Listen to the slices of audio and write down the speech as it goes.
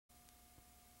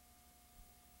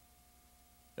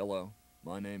Hello,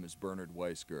 my name is Bernard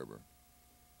Weisgerber.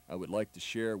 I would like to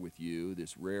share with you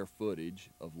this rare footage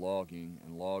of logging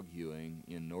and log hewing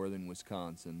in northern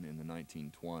Wisconsin in the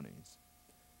 1920s.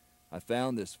 I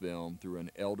found this film through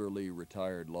an elderly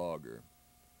retired logger.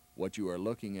 What you are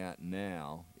looking at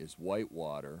now is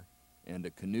whitewater and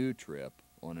a canoe trip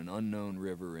on an unknown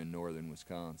river in northern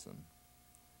Wisconsin.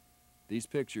 These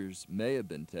pictures may have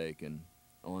been taken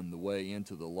on the way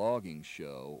into the logging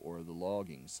show or the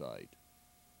logging site.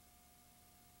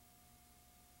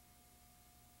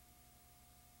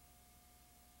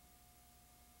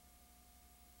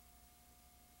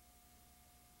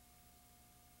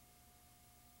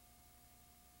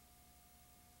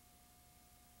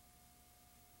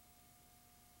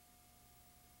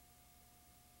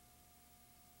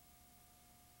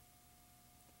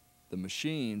 The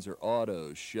machines or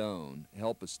autos shown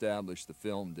help establish the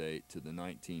film date to the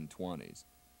 1920s.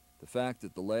 The fact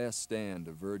that the last stand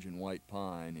of virgin white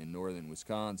pine in northern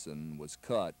Wisconsin was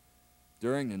cut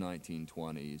during the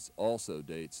 1920s also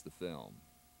dates the film.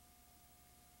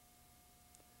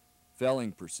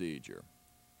 Felling procedure.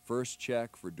 First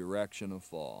check for direction of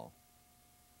fall.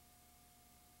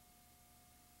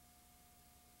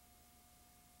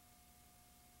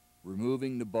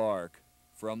 Removing the bark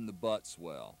from the butt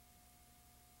swell.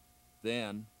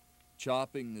 Then,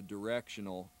 chopping the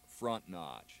directional front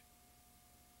notch.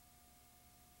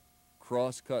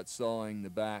 Cross-cut sawing the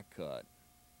back cut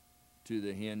to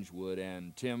the hinge wood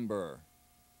and timber.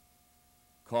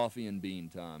 Coffee and bean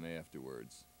time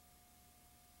afterwards.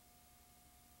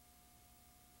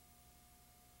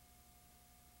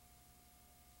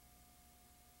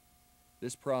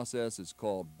 This process is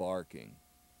called barking.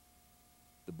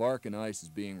 The bark and ice is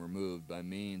being removed by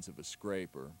means of a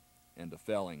scraper and a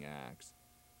felling axe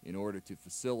in order to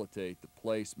facilitate the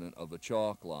placement of a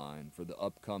chalk line for the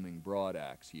upcoming broad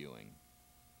axe hewing.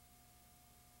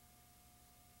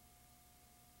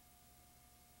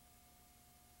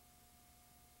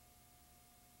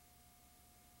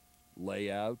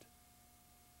 Layout.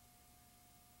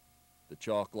 The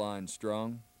chalk line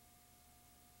strung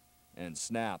and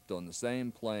snapped on the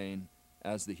same plane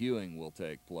as the hewing will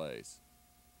take place.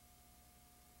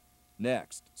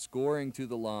 Next, scoring to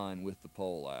the line with the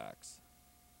pole axe.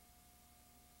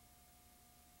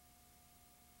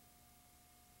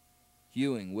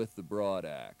 Hewing with the broad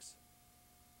axe.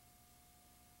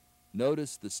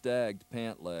 Notice the stagged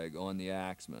pant leg on the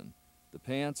axeman. The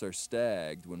pants are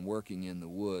stagged when working in the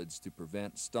woods to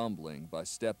prevent stumbling by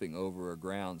stepping over a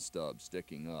ground stub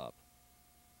sticking up.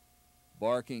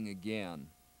 Barking again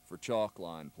for chalk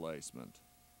line placement.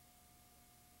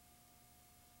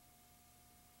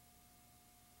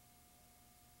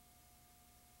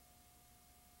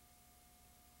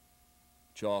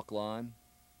 Chalk line,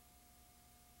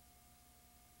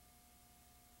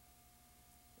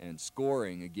 and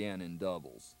scoring again in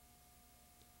doubles.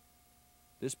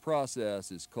 This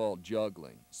process is called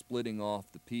juggling, splitting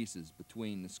off the pieces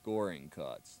between the scoring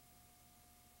cuts.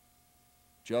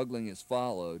 Juggling is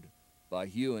followed by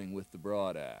hewing with the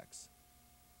broad axe.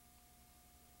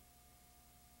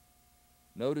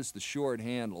 Notice the short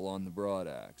handle on the broad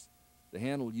axe. The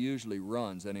handle usually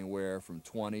runs anywhere from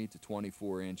 20 to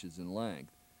 24 inches in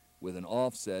length, with an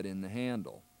offset in the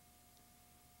handle.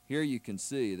 Here you can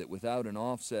see that without an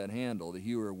offset handle, the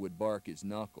hewer would bark his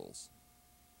knuckles.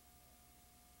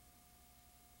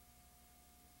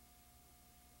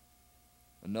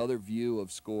 Another view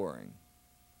of scoring.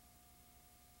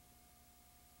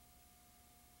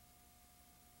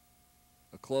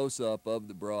 A close-up of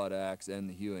the broad axe and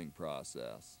the hewing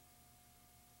process.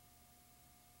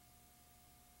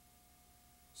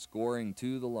 Scoring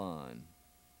to the line.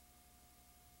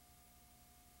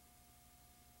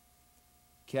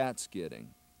 Cat skidding.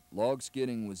 Log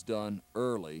skidding was done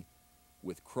early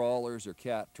with crawlers or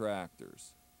cat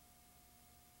tractors.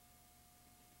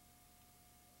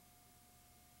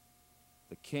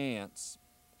 The cants,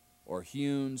 or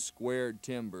hewn squared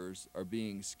timbers, are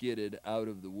being skidded out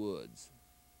of the woods.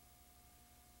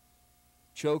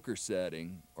 Choker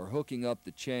setting, or hooking up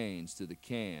the chains to the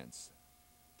cants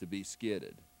to be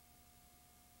skidded.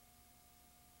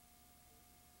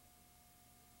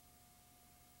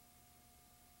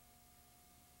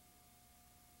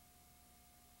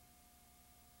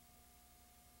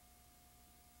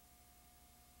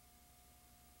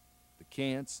 The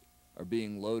cants are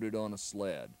being loaded on a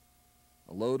sled.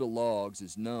 A load of logs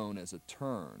is known as a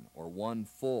turn, or one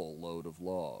full load of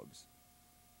logs.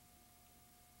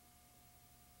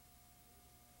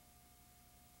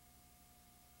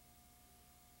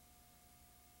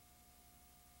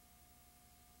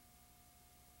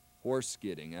 Horse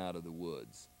skidding out of the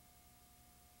woods.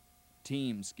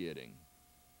 Team skidding.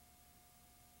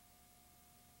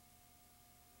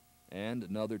 and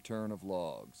another turn of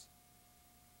logs.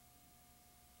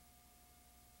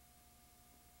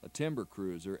 A timber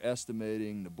cruiser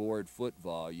estimating the board foot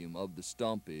volume of the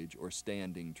stumpage or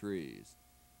standing trees.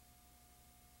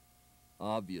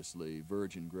 Obviously,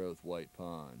 virgin growth white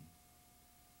pine.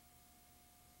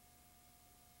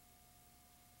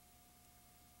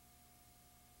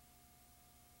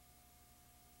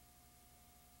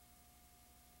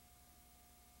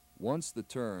 Once the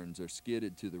turns are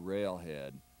skidded to the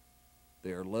railhead,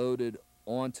 they are loaded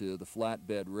onto the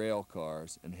flatbed rail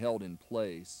cars and held in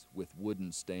place with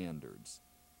wooden standards.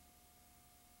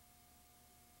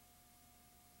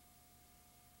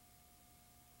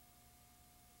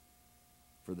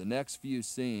 For the next few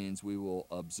scenes, we will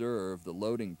observe the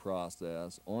loading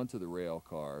process onto the rail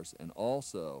cars and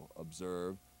also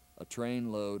observe a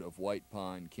train load of white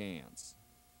pine cans.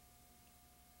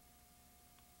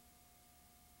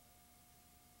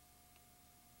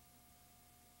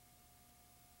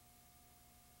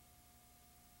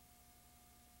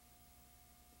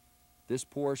 This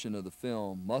portion of the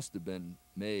film must have been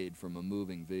made from a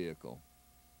moving vehicle.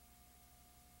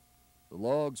 The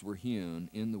logs were hewn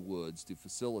in the woods to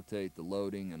facilitate the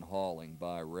loading and hauling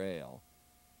by rail.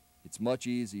 It's much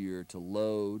easier to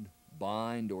load,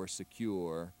 bind, or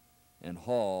secure and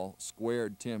haul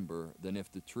squared timber than if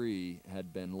the tree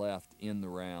had been left in the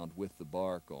round with the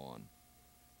bark on.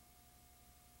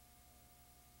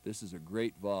 This is a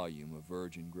great volume of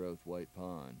virgin growth white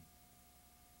pine.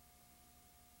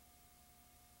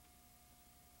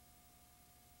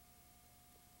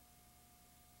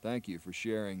 Thank you for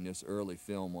sharing this early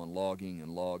film on logging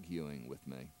and log hewing with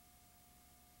me.